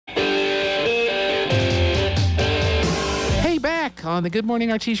back on the Good Morning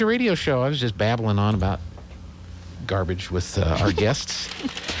Artesia radio show. I was just babbling on about garbage with our guests.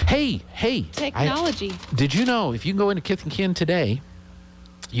 Hey. Technology. Did you know if you can go into Kith and Kin today,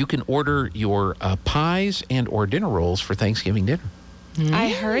 you can order your pies and or dinner rolls for Thanksgiving dinner? I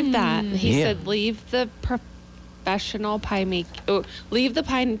heard that. He said leave the professional pie leave the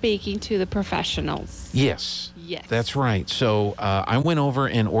pie baking to the professionals. Yes. That's right. So I went over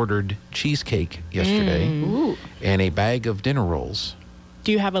and ordered cheesecake yesterday and a bag of dinner rolls.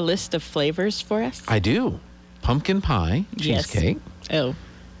 Do you have a list of flavors for us? I do. Pumpkin pie cheesecake. Yes.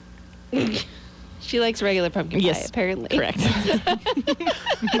 Oh. She likes regular pumpkin pie, apparently. Correct.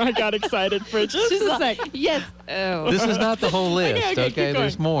 I got excited for just a sec. Yes. Oh. This is not the whole list, okay?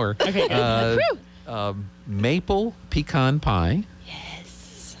 There's more. Okay. Maple pecan pie.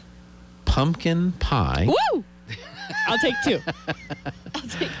 Yes. Pumpkin pie. Woo! I'll take two.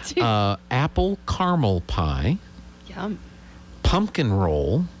 Apple caramel pie. Yum. Pumpkin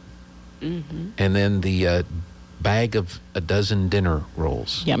roll. And then the bag of a dozen dinner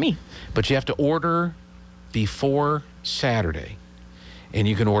rolls. Yummy. But you have to order before Saturday. And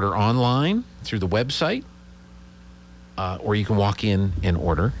you can order online through the website, or you can walk in and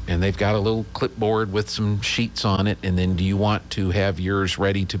order. And they've got a little clipboard with some sheets on it. And then do you want to have yours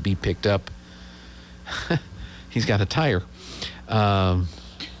ready to be picked up? He's got a tire.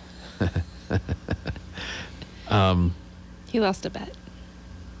 He lost a bet.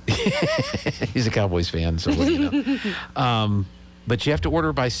 He's a Cowboys fan, so what do you know? But you have to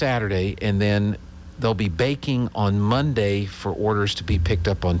order by Saturday, and then they'll be baking on Monday for orders to be picked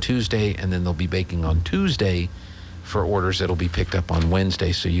up on Tuesday, and then they'll be baking on Tuesday for orders that'll be picked up on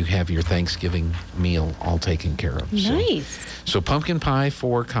Wednesday, so you have your Thanksgiving meal all taken care of. Nice. So pumpkin pie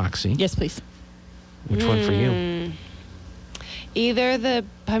for Coxy. Yes, please. Which one for you? Either the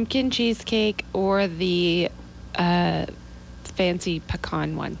pumpkin cheesecake or the fancy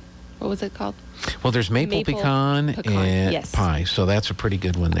pecan one. What was it called? Well, there's maple pecan and yes. pie, so that's a pretty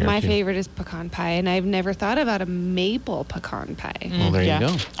good one there. My favorite is pecan pie, and I've never thought about a maple pecan pie. Well, there you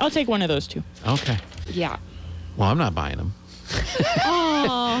go. I'll take one of those two. Okay. Yeah. Well, I'm not buying them.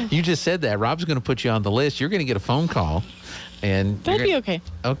 Oh. You just said that. Rob's going to put you on the list. You're going to get a phone call. And that'd be okay.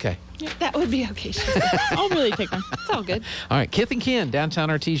 Okay. Yeah, that would be okay. I'll really take one. It's all good. All right. Kith and Kin, downtown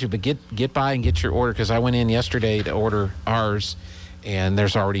Artesia. But get by and get your order, because I went in yesterday to order ours, and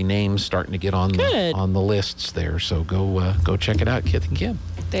there's already names starting to get on the lists there. So go check it out, Kith and Kin.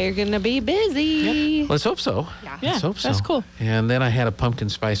 They're going to be busy. Yep. Let's hope so. Yeah. Let's hope so. That's cool. And then I had a pumpkin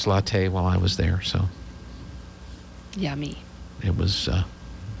spice latte while I was there. So yummy. it was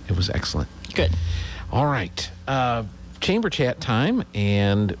excellent. Good. All right. Chamber chat time,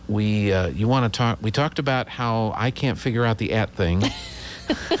 and we talked about how I can't figure out the thing.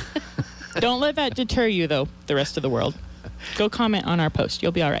 Don't let that deter you, though, the rest of the world. Go comment on our post.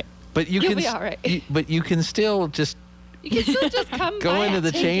 You'll be all right. But You'll be all right. But you can still just come go into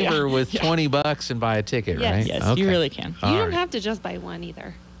the chamber with $20 and buy a ticket, Yes. right? Yes, Okay. you really can. You don't have to just buy one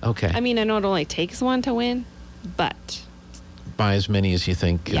either. Okay. I mean, I know it only takes one to win, but buy as many as you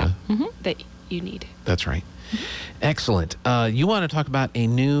think. that you need. That's right. Excellent. You want to talk about a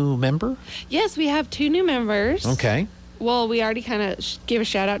new member? Yes, we have 2 new members. Okay. Well, we already kind of gave a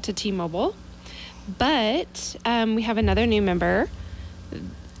shout out to T-Mobile, but we have another new member,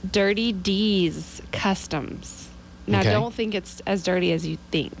 Dirty D's Customs. Now, Okay. don't think it's as dirty as you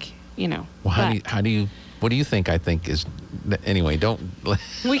think, Well, what do you think I think is, anyway, don't.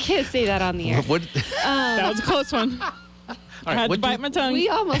 We can't say that on the air. What? That was a close one. All I had to bite my tongue. We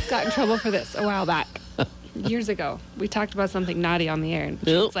almost got in trouble for this a while back, years ago. We talked about something naughty on the air, and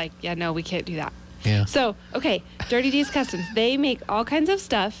it's like, yeah, no, we can't do that. Yeah. So, okay, Dirty D's Customs. They make all kinds of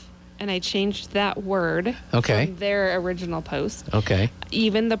stuff, and I changed that word from their original post. Okay.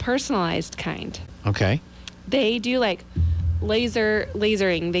 Even the personalized kind. Okay. They do like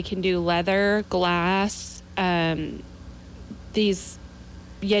lasering. They can do leather, glass, these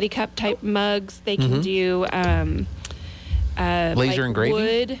Yeti cup type mugs. They can do laser engraving?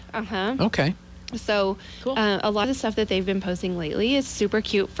 wood. Okay. So Cool. A lot of the stuff that they've been posting lately is super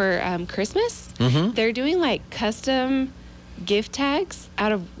cute for Christmas. They're doing like custom gift tags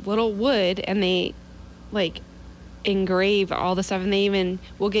out of little wood, and they like engrave all the stuff, and they even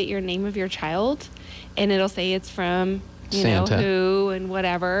will get your name of your child, and it'll say it's from Santa. know who and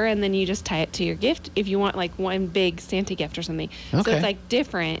whatever, and then you just tie it to your gift if you want like one big Santa gift or something. So Okay. it's like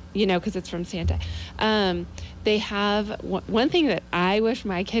different, because it's from Santa. They have one thing that I wish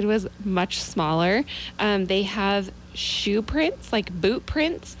my kid was much smaller. They have shoe prints, like boot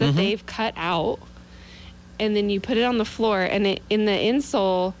prints that they've cut out, and then you put it on the floor, and in the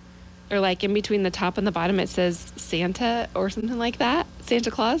insole or like in between the top and the bottom, it says Santa or something like that, Santa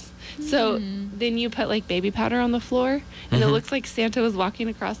Claus. So then you put like baby powder on the floor, and it looks like Santa was walking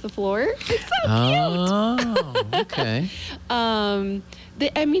across the floor. It's so cute. Oh, okay.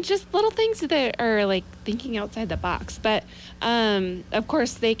 I mean, just little things that are like thinking outside the box. But of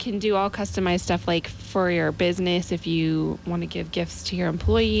course, they can do all customized stuff like for your business. If you want to give gifts to your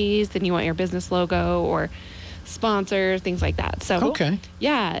employees, then you want your business logo or sponsors, things like that. So, Okay.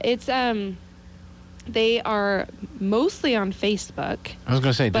 yeah, it's they are mostly on Facebook. I was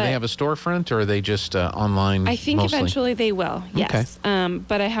going to say, do But- they have a storefront or are they just online? I think mostly? eventually they will. Yes.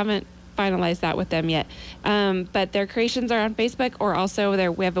 But I haven't finalized that with them yet. But their creations are on Facebook, or also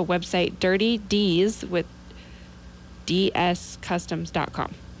we have a website, Dirty D's with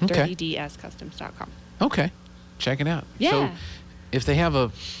dscustoms.com. Okay. DirtyDScustoms.com. Okay. Check it out. Yeah. So if they have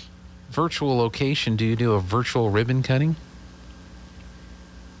a virtual location, do you do a virtual ribbon cutting?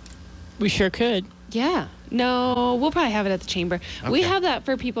 We sure could. Yeah. No, we'll probably have it at the chamber. We Okay. have that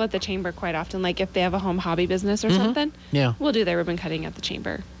for people at the chamber quite often. Like if they have a home hobby business or something, Yeah. we'll do their ribbon cutting at the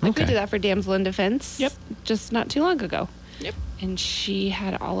chamber. Like we Okay. did that for Damsel in Defense. Yep. Just not too long ago. Yep. And she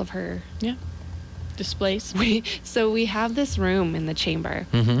had all of her. Yeah. Displays. So we have this room in the chamber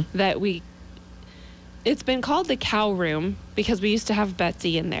that it's been called the cow room because we used to have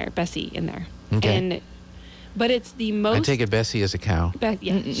Bessie in there. Okay. But it's the most. I take it Bessie is a cow.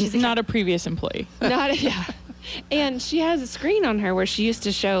 Yeah, she's Not a previous employee. yeah. And she has a screen on her where she used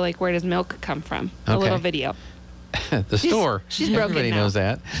to show like where does milk come from? A Okay. little video. The store. She's broken Everybody now. knows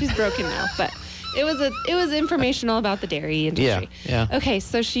that. She's broken now, but it was informational about the dairy industry. Yeah. Okay,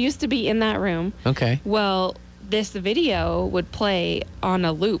 so she used to be in that room. Okay. Well, this video would play on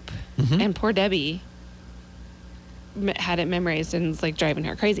a loop, and poor Debbie had it memorized and was like driving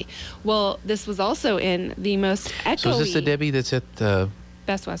her crazy. Well, this was also in the most echoey. So is this the Debbie that's at the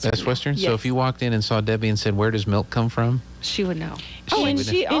Best Western? Best Western? Yes. So if you walked in and saw Debbie and said, "Where does milk come from?" She would know. She Oh, and would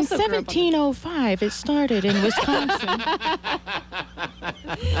she In also grew up on 1705, it started in Wisconsin.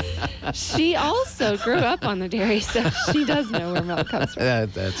 she also grew up on the dairy, so she does know where milk comes from.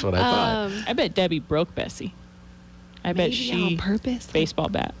 That's what I thought. I bet Debbie broke Bessie. I bet Maybe she on purpose. baseball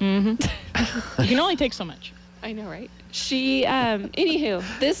bat. You can only take so much. I know, right? She, anywho,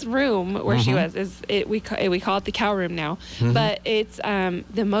 this room where she was we call it the cow room now, but it's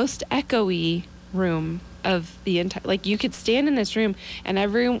the most echoey room of the entire. Like you could stand in this room and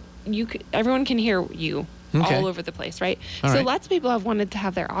everyone can hear you Okay. all over the place, right? All So right. lots of people have wanted to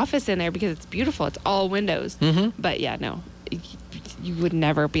have their office in there because it's beautiful. It's all windows, but yeah, no, you would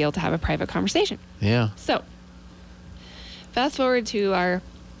never be able to have a private conversation. Yeah. So, fast forward to our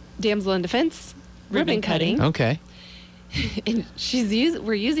Damsel in Defense ribbon cutting. Okay. And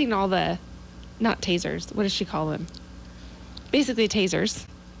we're using all the, not tasers. What does she call them? Basically tasers.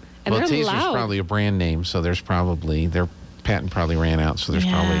 And Well, they're Taser's loud. probably a brand name, so their patent probably ran out, so there's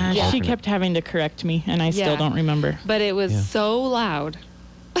probably. Yeah, she alternate- kept having to correct me, and I still Yeah. don't remember. But it was Yeah. so loud.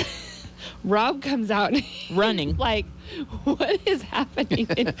 Rob comes out and he's Running. like, what is happening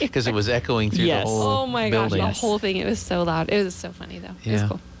in here? Because it was echoing through Yes. the whole Oh my gosh, building. the whole thing. It was so loud. It was so funny though. It was Yeah.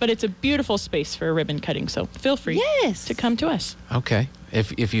 cool. But it's a beautiful space for a ribbon cutting, so feel free Yes. to come to us. Okay.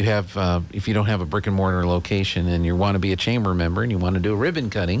 If you have if you don't have a brick and mortar location and you want to be a chamber member and you want to do a ribbon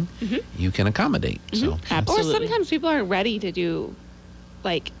cutting, you can accommodate. So Absolutely. Or sometimes people aren't ready to do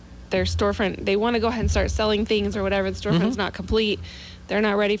like their storefront. They want to go ahead and start selling things or whatever. The storefront's not complete. They're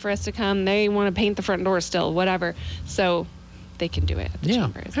not ready for us to come. They want to paint the front door still, whatever. So they can do it at the yeah,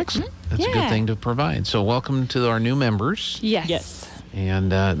 chamber. as well. excellent. That's a good Yeah. thing to provide. So welcome to our new members. Yes. Yes.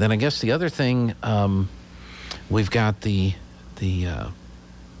 And then I guess the other thing, we've got the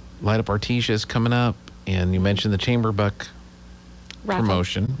Light Up Artesia's coming up, and you mentioned the Chamber Buck Raffle.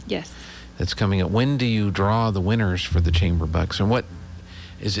 promotion Yes. that's coming up. When do you draw the winners for the Chamber Bucks? And what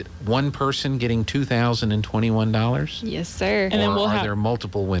is it? One person getting $2,021? Yes, sir. And then or we'll are have there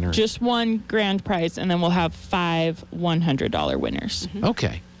multiple winners? Just one grand prize, and then we'll have 5 $100 winners.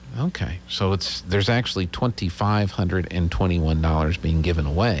 Okay. So there's actually $2,521 being given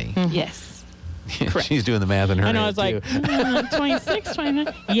away. Yes. Correct. She's doing the math in her And I head, was like, too. 26,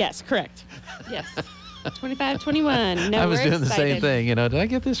 29? Yes, correct. Yes. 25, 21. No, I was we're doing the same excited. thing. Did I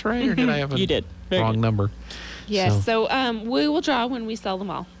get this right, or did I have a You did. Very wrong good. number? Yes. So we will draw when we sell them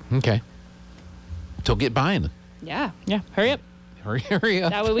all. Okay. So get buying them. Yeah. Yeah, hurry up. Hurry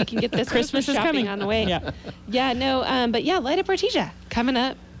up. That way we can get this Christmas is shopping coming. on the way. Yeah. Yeah, no, but yeah, Light Up Artesia coming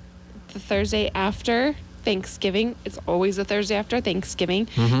up the Thursday after Thanksgiving. It's always the Thursday after Thanksgiving.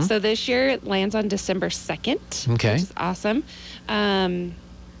 So this year it lands on December 2nd, Okay. which is awesome.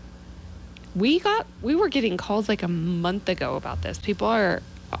 We were getting calls like a month ago about this. People are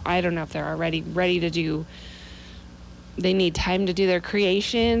I don't know if they're already ready to do. They need time to do their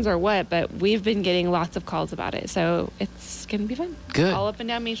creations or what, but we've been getting lots of calls about it. So it's going to be fun. Good. All up and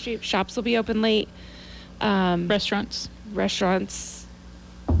down Main Street. Shops will be open late. Restaurants.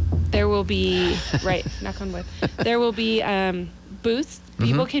 There will be, right, knock on wood. There will be booths.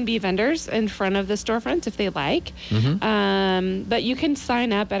 People can be vendors in front of the storefronts if they like. But you can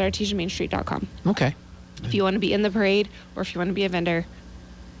sign up at artesiamainstreet.com. Okay. If you want to be in the parade or if you want to be a vendor,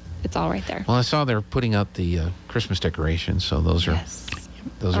 it's all right there. Well, I saw they're putting up the Christmas decorations, so those are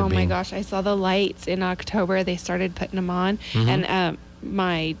Oh my gosh, I saw the lights in October. They started putting them on. And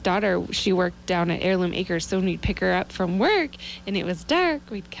my daughter, she worked down at Heirloom Acres, so when we'd pick her up from work and it was dark,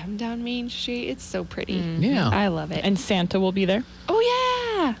 we'd come down Main Street. It's so pretty. Yeah. I love it. And Santa will be there. Oh,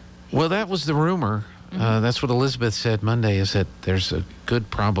 yeah. Well, that was the rumor. That's what Elizabeth said Monday, is that there's a good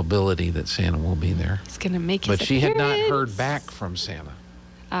probability that Santa will be there. He's going to make his But she had not appearance. heard back from Santa.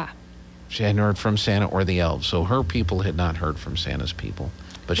 Ah. She hadn't heard from Santa or the elves, so her people had not heard from Santa's people.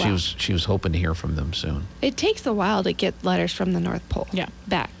 But Wow. she was hoping to hear from them soon. It takes a while to get letters from the North Pole. Yeah.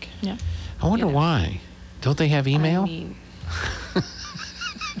 Back. Yeah. I wonder why. Don't they have email? I mean,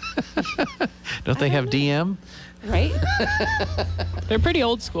 Don't they have DM? right? They're pretty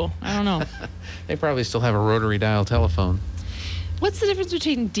old school. I don't know. They probably still have a rotary dial telephone. What's the difference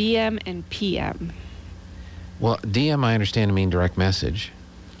between DM and PM? Well, DM I understand to mean direct message,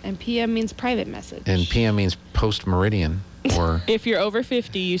 And PM means private message. and PM means post meridian or If you're over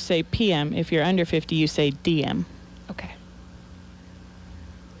 50, you say PM. If you're under 50, you say DM. Okay.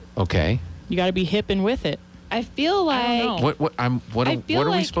 okay. You got to be hip and with it. I feel I don't like know. What I feel are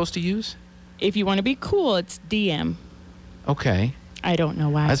we like- supposed to use? If you want to be cool, it's DM. Okay. I don't know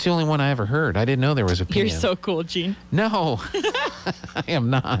why. That's the only one I ever heard. I didn't know there was a PM. You're so cool, Gene. No, I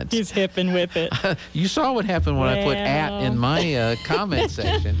am not. He's hip and with it. You saw what happened when I put "at" in my comment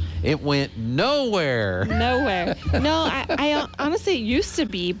section. It went nowhere. nowhere. No, I honestly, it used to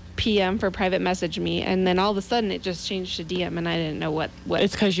be PM for private message me, and then all of a sudden it just changed to DM, and I didn't know what.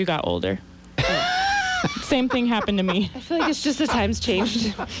 It's because you got older. Same thing happened to me. I feel like it's just the times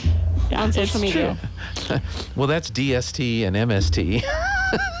changed Yeah, on social it's media. true. Well, that's DST and MST.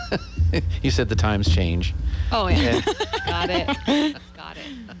 You said the times change. Oh yeah, got it.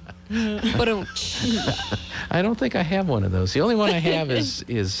 But I don't think I have one of those. The only one I have is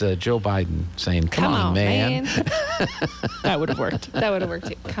Joe Biden saying, "Come on, man." That would have worked. That would have worked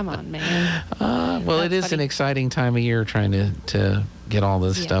too. Come on, man. Well, it That's is an funny. exciting time of year trying to get all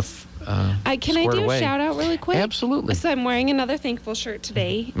this Yes. stuff. Can I squared do away. a shout out really quick? Absolutely. So I'm wearing another thankful shirt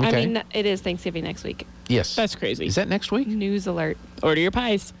today. I Okay. mean, it is Thanksgiving next week. Yes. That's crazy. Is that next week? News alert. Order your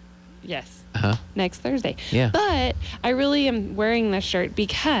pies. Yes. Uh-huh. Next Thursday. Yeah. But I really am wearing this shirt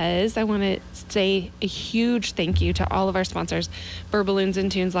because I want to say a huge thank you to all of our sponsors for Balloons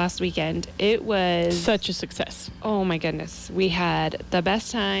and Tunes last weekend. It was Such a success. oh my goodness. We had the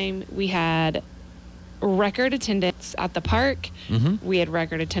best time. We had record attendance at the park. Mm-hmm. We had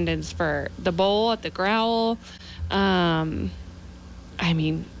record attendance for the bowl at the Growl. I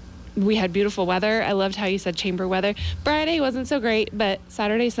mean, we had beautiful weather. I loved how you said chamber weather. Friday wasn't so great, but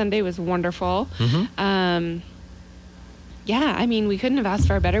Saturday, Sunday was wonderful. Mm-hmm. Yeah, I mean, we couldn't have asked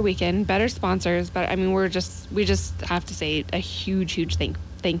for a better weekend, better sponsors, but I mean, we just have to say a huge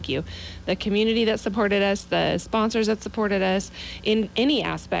thank you. The community that supported us, the sponsors that supported us in any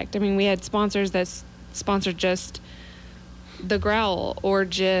aspect. I mean, we had sponsors that sponsored just the Growl or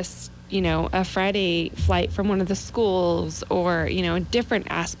just, you know, a Friday flight from one of the schools or, you know, different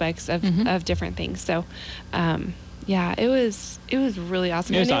aspects of different things. So, yeah, it was really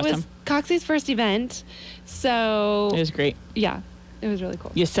awesome. It was and awesome. It was Coxy's first event. So, It was great. yeah, it was really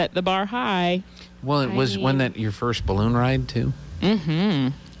cool. You set the bar high. Well, it was I wasn't mean- that your first balloon ride too? Mm-hmm.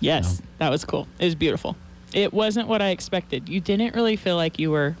 Yes, No. that was cool. It was beautiful. It wasn't what I expected. You didn't really feel like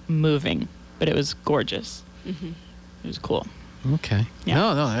you were moving, but it was gorgeous. It was cool. Okay. Yeah.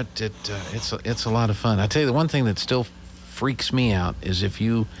 No, it's a lot of fun. I tell you, the one thing that still freaks me out is if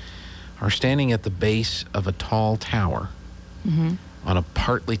you are standing at the base of a tall tower on a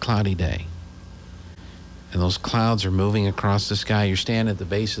partly cloudy day, and those clouds are moving across the sky. You're standing at the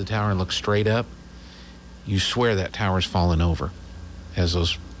base of the tower and look straight up. You swear that tower's falling over as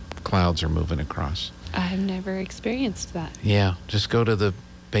those clouds are moving across. I've never experienced that. Yeah, just go to the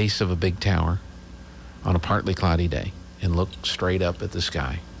base of a big tower on a partly cloudy day and look straight up at the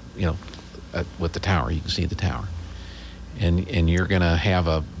sky. You know, with the tower, you can see the tower, and you're gonna have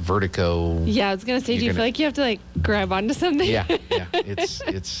a vertigo. Yeah, I was gonna say, do you You're feel gonna- like you have to like grab onto something? Yeah,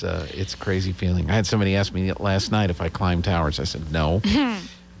 it's a crazy feeling. I had somebody ask me last night if I climb towers. I said no. No,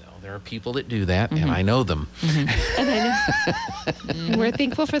 There are people that do that, and I know them. And and we're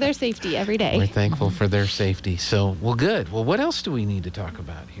thankful for their safety every day. We're thankful for their safety. So, well, good. Well, what else do we need to talk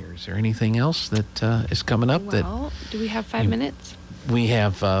about here? Is there anything else that is coming up? Well, do we have 5 minutes? We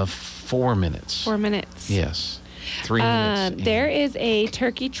have 4 minutes. 4 minutes. Yes. 3 minutes. There is a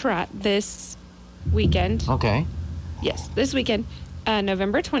turkey trot this weekend. Okay. Yes, this weekend,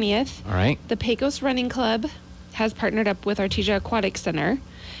 November 20th. All right. The Pecos Running Club has partnered up with Artesia Aquatic Center,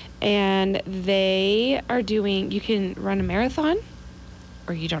 and they are doing, you can run a marathon,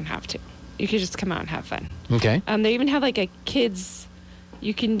 or you don't have to. You can just come out and have fun. Okay. They even have like a kids,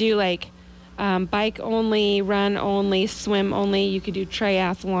 you can do like bike only, run only, swim only. You could do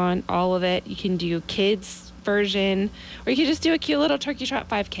triathlon, all of it. You can do kids version, or you could just do a cute little turkey trot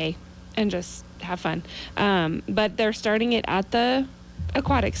 5K and just have fun. But they're starting it at the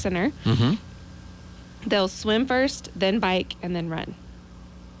Aquatic Center. Mm-hmm. They'll swim first, then bike, and then run.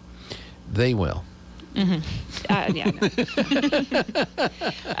 They will. Yeah.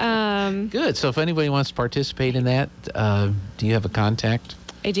 No. Good. So if anybody wants to participate in that, do you have a contact?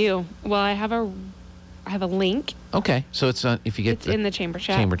 I do. Well, I have a link. Okay. So it's if you get It's in the chamber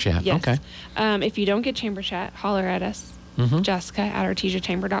chat. Chamber chat. Yes. Okay. If you don't get chamber chat, holler at us, Jessica at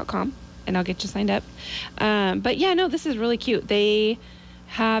artesiachamber.com, and I'll get you signed up. But yeah, no, this is really cute. They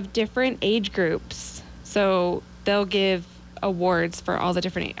have different age groups. So they'll give awards for all the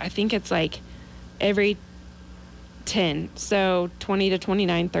different, I think it's like every 10. So 20 to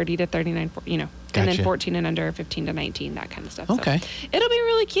 29, 30 to 39, and then Gotcha. 14 and under, 15 to 19, that kind of stuff. Okay. So it'll be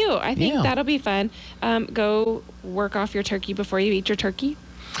really cute. I think Yeah. that'll be fun. Go work off your turkey before you eat your turkey.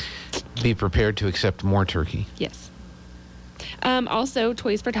 Be prepared to accept more turkey. Yes. Also,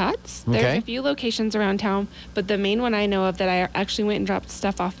 Toys for Tots. Okay. There's a few locations around town, but the main one I know of that I actually went and dropped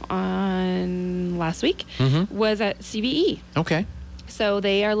stuff off on last week was at CBE. Okay. So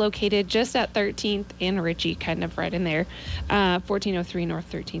they are located just at 13th and Ritchie, kind of right in there, 1403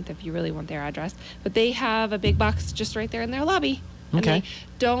 North 13th if you really want their address. But they have a big box just right there in their lobby. And Okay. they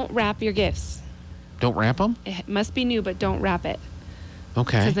don't wrap your gifts. Don't wrap them? It must be new, but don't wrap it.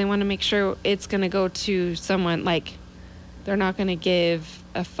 Okay. Because they want to make sure it's going to go to someone, like, they're not going to give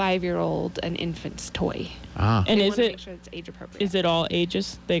a 5-year-old an infant's toy. Ah. And They is wanna it make sure it's age appropriate. is it all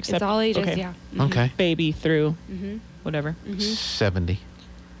ages? They accept It's all ages, okay. yeah. Okay. Baby through whatever. 70.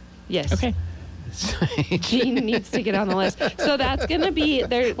 Yes. Okay. Gene needs to get on the list. So that's going to be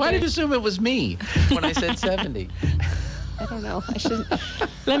there. Why did you assume it was me when I said 70? I don't know. I shouldn't.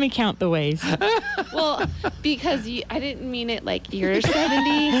 Let me count the ways. Well, because I didn't mean it like you're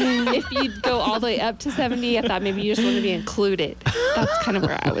 70. If you go all the way up to 70, I thought maybe you just want to be included. That's kind of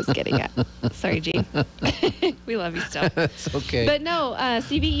where I was getting at. Sorry, Gene. We love you still. That's okay. But no,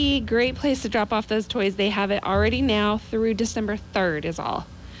 CBE, great place to drop off those toys. They have it already now through December 3rd is all.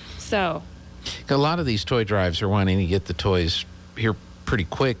 So. A lot of these toy drives are wanting to get the toys here pretty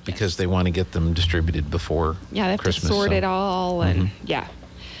quick because they want to get them distributed before Yeah, they have Christmas. to sort so- it all, and yeah.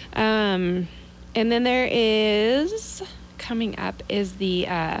 And then there is, coming up is the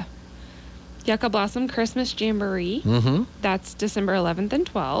Yucca Blossom Christmas Jamboree. Mm-hmm. That's December 11th and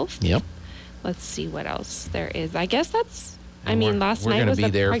 12th. Yep. Let's see what else there is. I guess that's, I And mean, we're- last we're night gonna was be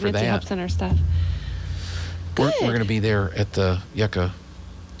the there for Pregnancy that. Help Center stuff. We're Good. going to be there at the Yucca.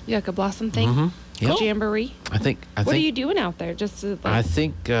 Yucca Blossom thing. Mm-hmm. Yep. Jamboree. I think. What are you doing out there? Just like, I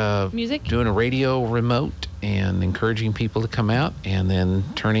think music? doing a radio remote and encouraging people to come out, and then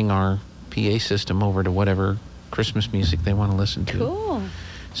turning our PA system over to whatever Christmas music they want to listen to. Cool.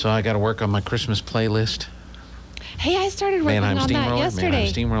 So I got to work on my Christmas playlist. Hey, I started working Mannheim on that Steamroller, yesterday.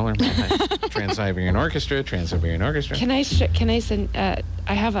 Mannheim Steamroller, Trans-Siberian Orchestra, Trans-Siberian Orchestra. Can I send? I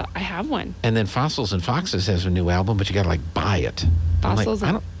have one. And then Fossils and Foxes has a new album, but you got to like buy it. I'm like, Fossils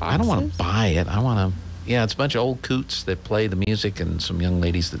and I don't want Foxes? to buy it. I want to. Yeah, it's a bunch of old coots that play the music and some young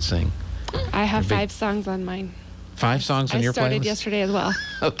ladies that sing. I have They're big. 5 songs on mine. 5 songs on your I started playlist? yesterday as well.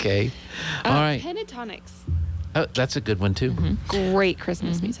 Okay. All right. Pentatonics. Oh, that's a good one too. Great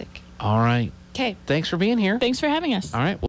Christmas music. All right. Okay. Thanks for being here. Thanks for having us. All right.